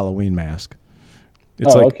plastic Halloween mask.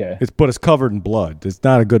 It's okay. But it's covered in blood. It's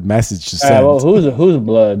not a good message to send. Well, who's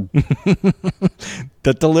blood?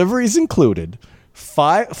 The deliveries included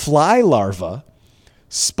fly larvae,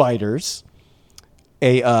 spiders,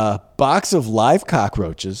 a box of live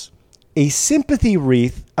cockroaches, a sympathy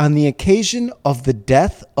wreath on the occasion of the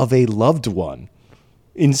death of a loved one,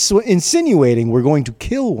 insinuating we're going to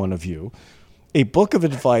kill one of you, a book of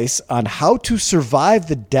advice on how to survive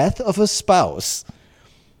the death of a spouse.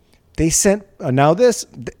 They sent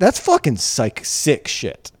that's fucking sick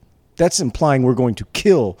shit. That's implying we're going to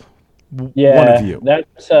kill one of you.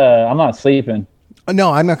 That's I'm not sleeping.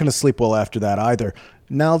 No, I'm not going to sleep well after that either.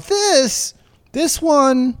 Now this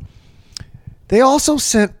one, they also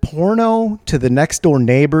sent porno to the next door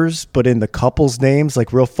neighbors, but in the couple's names,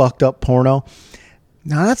 like real fucked up porno.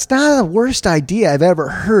 Now that's not the worst idea I've ever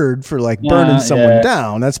heard for like burning someone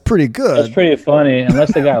down. That's pretty good. That's pretty funny,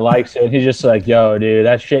 unless the guy likes it. He's just like, yo, dude,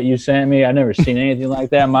 that shit you sent me, I've never seen anything like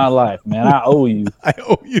that in my life, man. I owe you. I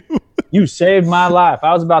owe you. You saved my life.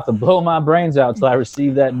 I was about to blow my brains out till I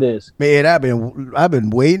received that disc. Man, I've been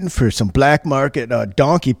waiting for some black market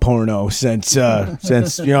donkey porno since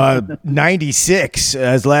 96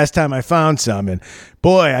 as last time I found some. And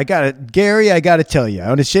boy, Gary, I got to tell you, I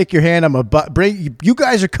want to shake your hand. You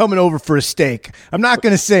guys are coming over for a steak. I'm not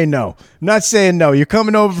going to say no. I'm not saying no. You're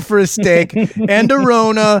coming over for a steak and a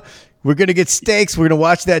Rona. We're going to get steaks. We're going to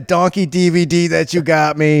watch that donkey DVD that you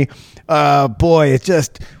got me. Boy, it's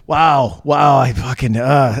just, wow. I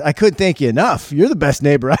couldn't thank you enough. You're the best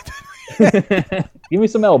neighbor I've Give me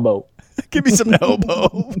some elbow. Give me some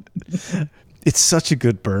elbow. It's such a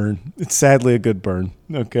good burn. It's sadly a good burn.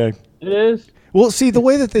 Okay. It is. Well, see, the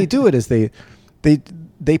way that they do it is they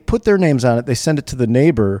put their names on it. They send it to the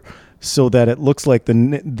neighbor so that it looks like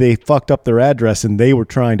they fucked up their address and they were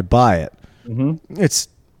trying to buy it. Mm-hmm. It's,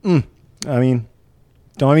 I'm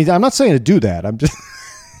not saying to do that. I'm just,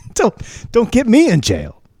 don't get me in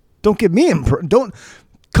jail. Don't get me in. Don't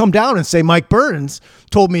come down and say Mike Burns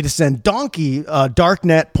told me to send donkey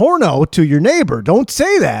darknet porno to your neighbor. Don't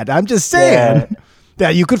say that. I'm just saying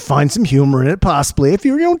that you could find some humor in it, possibly, if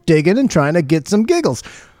you're digging and trying to get some giggles.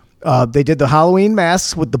 They did the Halloween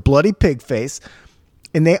masks with the bloody pig face,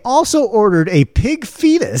 and they also ordered a pig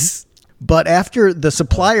fetus. But after the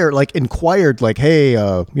supplier inquired, hey,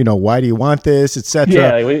 why do you want this, etc.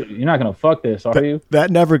 Yeah, you're not gonna fuck this, are you?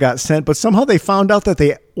 That never got sent. But somehow they found out that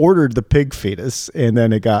they ordered the pig fetus, and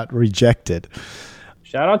then it got rejected.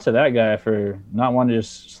 Shout out to that guy for not wanting to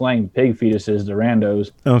just slang pig fetuses to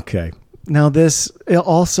randos. Okay. Now this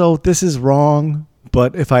is wrong,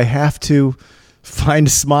 but if I have to find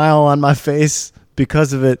a smile on my face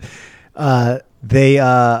because of it, They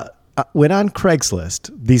went on Craigslist,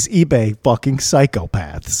 these eBay fucking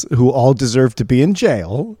psychopaths who all deserve to be in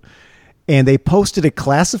jail, and they posted a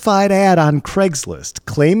classified ad on Craigslist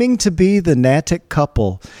claiming to be the Natick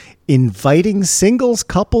couple inviting singles,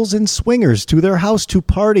 couples, and swingers to their house to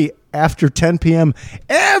party after 10 p.m.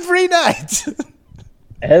 every night.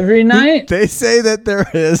 Every night? They say that there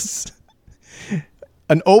is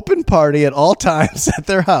an open party at all times at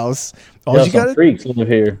their house. All you gotta, freaks live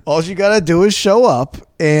here. All you gotta do is show up,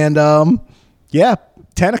 and 10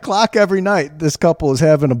 o'clock every night, this couple is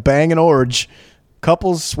having a banging orgy.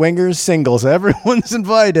 Couples, swingers, singles, everyone's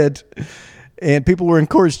invited, and people were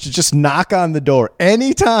encouraged to just knock on the door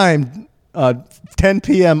anytime 10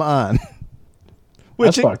 p.m. on.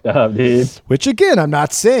 That's fucked up, dude. Which, again, I'm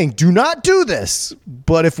not saying do not do this,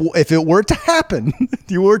 but if it were to happen,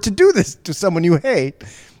 if you were to do this to someone you hate,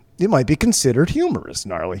 it might be considered humorous,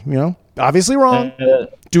 gnarly. You know, obviously wrong.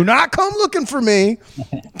 Do not come looking for me.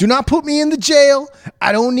 Do not put me in the jail.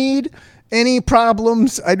 I don't need any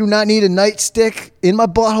problems. I do not need a nightstick in my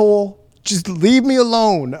butthole. Just leave me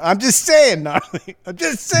alone. I'm just saying, gnarly. I'm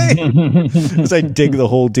just saying. As I dig the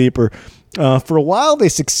hole deeper. For a while, they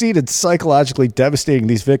succeeded psychologically devastating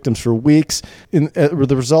these victims for weeks.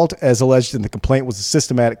 The result, as alleged in the complaint, was a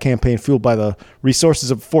systematic campaign fueled by the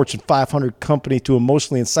resources of a Fortune 500 company to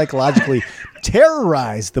emotionally and psychologically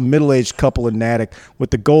terrorize the middle-aged couple in Natick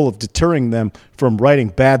with the goal of deterring them from writing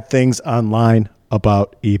bad things online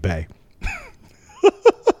about eBay.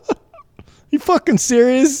 You fucking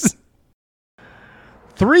serious?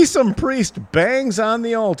 Threesome priest bangs on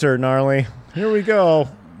the altar, gnarly. Here we go.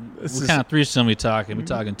 What kind of threesome we talking? We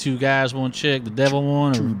talking 2 guys, 1 chick, the devil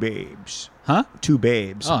one? 2 babes. Huh? 2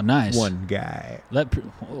 babes. Oh, nice. 1 guy.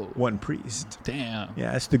 1 priest. Damn.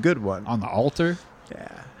 Yeah, it's the good one. On the altar?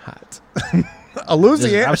 Yeah, hot. A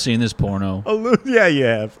Louisiana. I've seen this porno. Yeah, you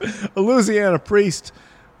have. A Louisiana priest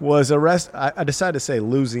was arrested. I decided to say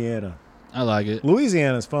Louisiana. I like it.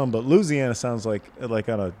 Louisiana's fun, but Louisiana sounds like on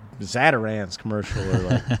a Zatarans commercial or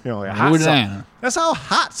like hot sauce. That's how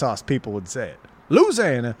hot sauce people would say it.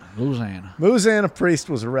 Louisiana. Louisiana priest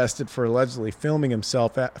was arrested for allegedly filming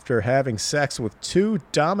himself after having sex with 2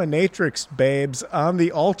 dominatrix babes on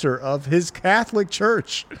the altar of his Catholic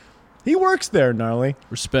church. He works there, gnarly.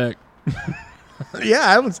 Respect.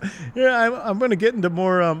 I'm going to get into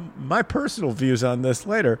more my personal views on this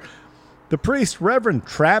later. The priest, Reverend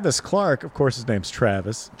Travis Clark, of course his name's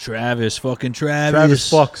Travis. Travis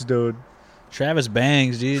fucks, dude. Travis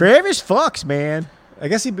bangs, dude. Travis fucks, man. I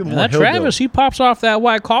guess he'd be more that hillbilly. Travis, he pops off that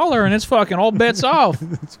white collar and it's fucking all bets off.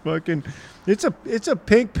 It's a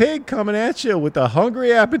pink pig coming at you with a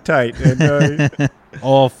hungry appetite. And,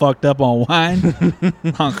 all fucked up on wine,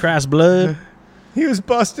 on crass blood. He was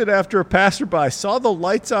busted after a passerby saw the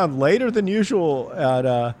lights on later than usual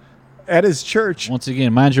at his church. Once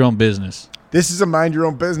again, mind your own business. This is a mind your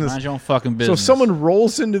own business. Mind your own fucking business. So someone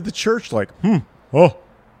rolls into the church like,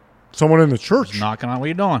 someone in the church. Just knocking on. What are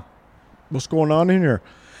you doing? What's going on in here?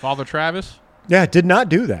 Father Travis? Yeah, did not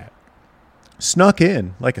do that. Snuck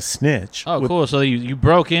in like a snitch. Oh, cool. So you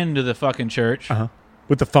broke into the fucking church.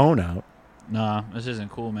 With the phone out. Nah, this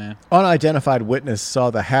isn't cool, man. Unidentified witness saw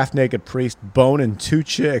the half-naked priest boning 2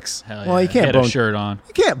 chicks. Hell yeah. Well, you can't had bone a shirt on.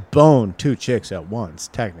 You can't bone 2 chicks at once,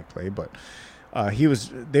 technically, but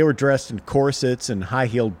they were dressed in corsets and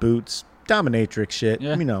high-heeled boots, dominatrix shit.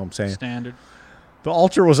 Yeah. You know what I'm saying? Standard. The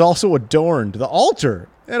altar was also adorned. The altar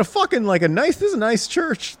at a fucking this is a nice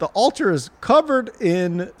church. The altar is covered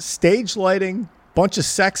in stage lighting, bunch of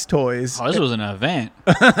sex toys. Oh, this was an event.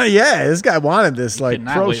 Yeah, this guy wanted this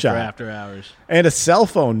pro shot. For after hours. And a cell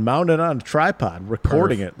phone mounted on a tripod,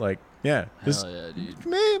 recording it. Hell yeah, dude.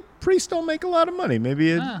 Man, priests don't make a lot of money.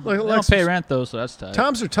 Maybe they don't pay rent though, so that's tight.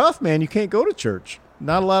 Times are tough, man. You can't go to church.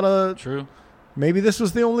 Not a lot of. True. Maybe this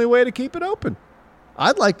was the only way to keep it open.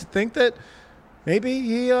 I'd like to think that maybe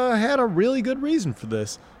he had a really good reason for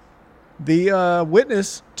this. The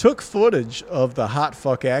witness took footage of the hot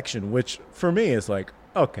fuck action, which for me is like,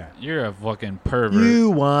 okay. You're a fucking pervert. You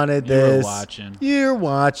wanted this. You were watching. You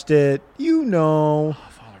watched it. You know. Oh,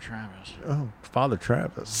 Father Travis. Oh, Father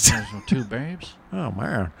Travis. There's 2 babes. Oh,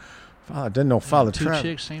 man. Father didn't know Father Travis. 2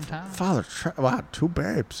 chicks same time. Father Travis. Wow, 2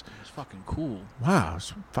 babes. It's fucking cool. Wow,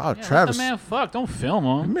 Father Let Travis. the man fuck. Don't film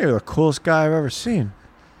him. Maybe the coolest guy I've ever seen.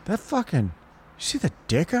 That fucking. You see the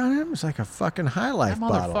dick on him? It's like a fucking High Life that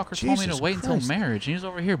bottle. That motherfucker told me to wait until marriage. He's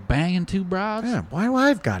over here banging 2 broads. Yeah, why do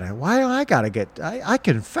I gotta get? I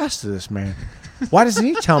confess to this man. Why doesn't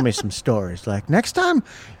he tell me some stories? Like next time,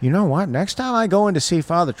 you know what? Next time I go in to see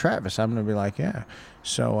Father Travis, I'm gonna be like, yeah,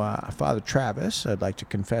 So, Father Travis, I'd like to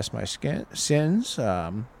confess my sins.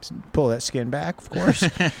 Pull that skin back, of course.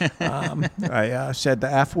 I said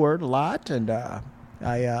the F word a lot, and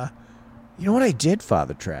you know what I did,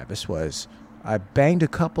 Father Travis, was I banged a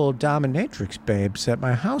couple of dominatrix babes at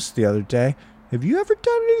my house the other day. Have you ever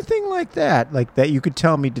done anything like that you could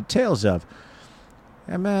tell me details of?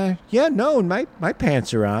 Yeah, no, my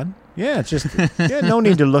pants are on. Yeah, it's just, no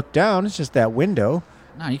need to look down. It's just that window.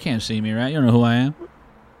 No, you can't see me, right? You don't know who I am.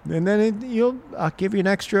 And then I'll give you an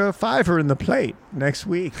extra $5 in the plate next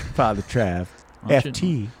week, Father Trav.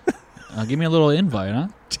 FT. Give me a little invite, huh?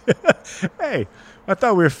 Hey, I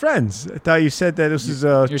thought we were friends. I thought you said that this was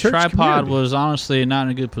a Your church tripod community. was honestly not in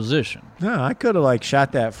a good position. No, I could have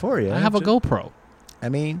shot that for you. I have a GoPro. I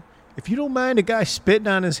mean, if you don't mind a guy spitting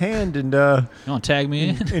on his hand and You want to tag me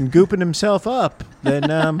in? and gooping himself up,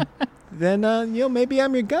 then maybe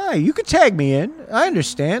I'm your guy. You could tag me in. I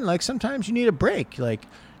understand. Sometimes you need a break.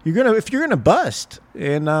 If you're gonna bust,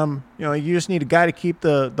 and you just need a guy to keep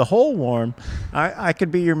the hole warm. I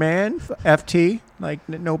could be your man, FT.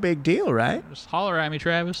 No big deal, right? Just holler at me,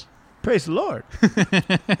 Travis. Praise the Lord.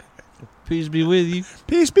 Peace be with you.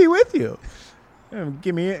 Peace be with you.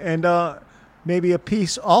 Give me maybe a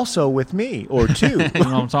piece also with me or two. You know what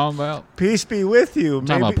I'm talking about? Peace be with you. I'm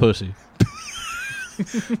talking about pussy.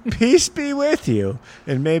 Peace be with you,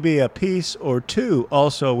 and maybe a piece or two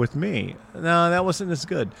also with me. No, that wasn't as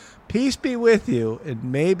good. Peace be with you, and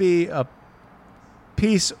maybe a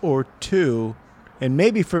piece or two, and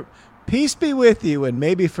maybe for peace be with you, and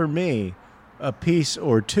maybe for me, a piece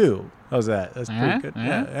or two. How's that? That's pretty good.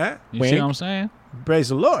 Yeah. You see what I'm saying? Praise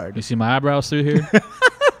the Lord. You see my eyebrows through here?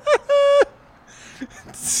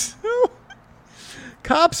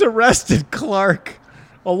 Cops arrested Clark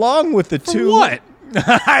along with the two. What?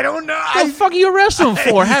 I don't know. What the fuck are you arresting him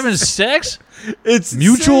for? Having sex? It's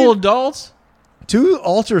Mutual adults? Two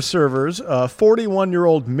altar servers,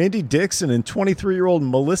 41-year-old Mindy Dixon and 23-year-old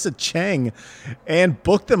Melissa Chang, and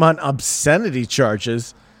booked them on obscenity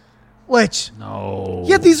charges. Which? No.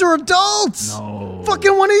 Yeah, these are adults. No.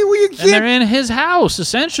 Fucking what are you And they're in his house,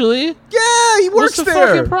 essentially. Yeah, he works What's the there.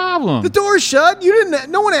 fucking problem? The door's shut. You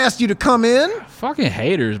didn't. No one asked you to come in. Fucking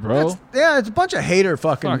haters, bro. It's a bunch of hater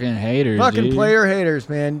fucking haters, fucking dude. player haters,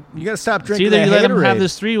 man. You gotta stop It's drinking either that you let him have Haterade.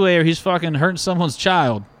 this three-way or he's fucking hurting someone's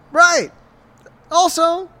child. Right.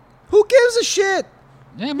 Also, who gives a shit?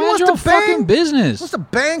 Yeah, mind your own fucking business. Wants to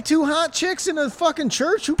bang two hot chicks in a fucking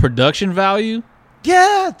church? Production value?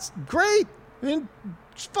 Yeah, it's great. I mean,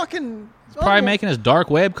 it's fucking. Probably making us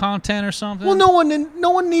dark web content or something. Well, no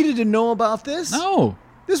one needed to know about this. No.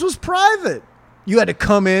 This was private. You had to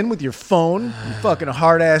come in with your phone, you fucking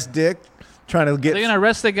hard ass dick, trying to get. Are they gonna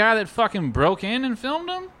arrest the guy that fucking broke in and filmed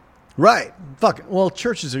him? Right. Fucking. Well,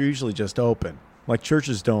 churches are usually just open.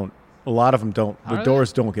 Churches don't. A lot of them don't. The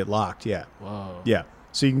doors don't get locked. Yeah. Whoa. Yeah.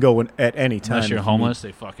 So you can go at any time. Unless you're homeless,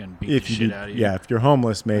 they fucking beat the shit out of you. Yeah, if you're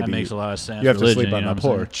homeless, maybe that makes a lot of sense. You have Religion, to sleep on you know the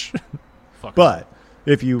what I'm porch. Fuck but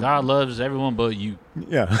if you God loves everyone but you.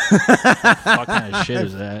 Yeah. What kind of shit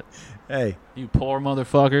is that? Hey. You poor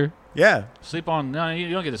motherfucker. Yeah. Sleep on. No, you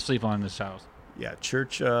don't get to sleep on in this house. Yeah,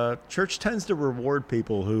 church tends to reward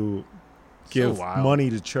people who give money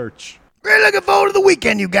to church. We're looking forward to the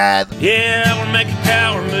weekend, you guys. Yeah, we're making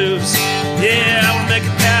power moves. Yeah, we're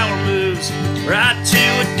making power moves. Right to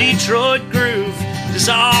a Detroit groove. Just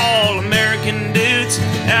all American dudes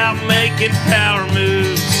out making power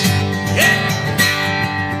moves. Yeah.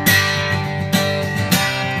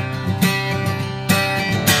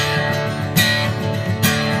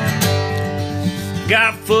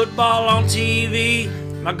 Got football on TV.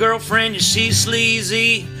 My girlfriend, yeah, she's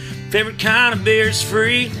sleazy. Favorite kind of beer's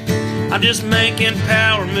free. I'm just making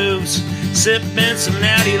power moves, sipping some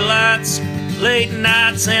natty lights, late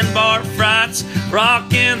nights and bar frights,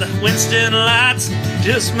 rocking the Winston lights,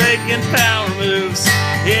 just making power moves.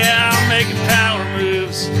 Yeah, I'm making power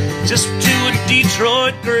moves, just to a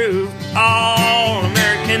Detroit groove. All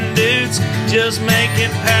American dudes, just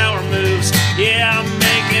making power moves. Yeah, I'm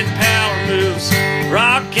making power moves,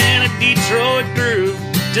 rocking a Detroit groove.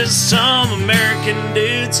 Just some American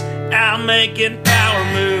dudes out making power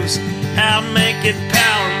moves, out making power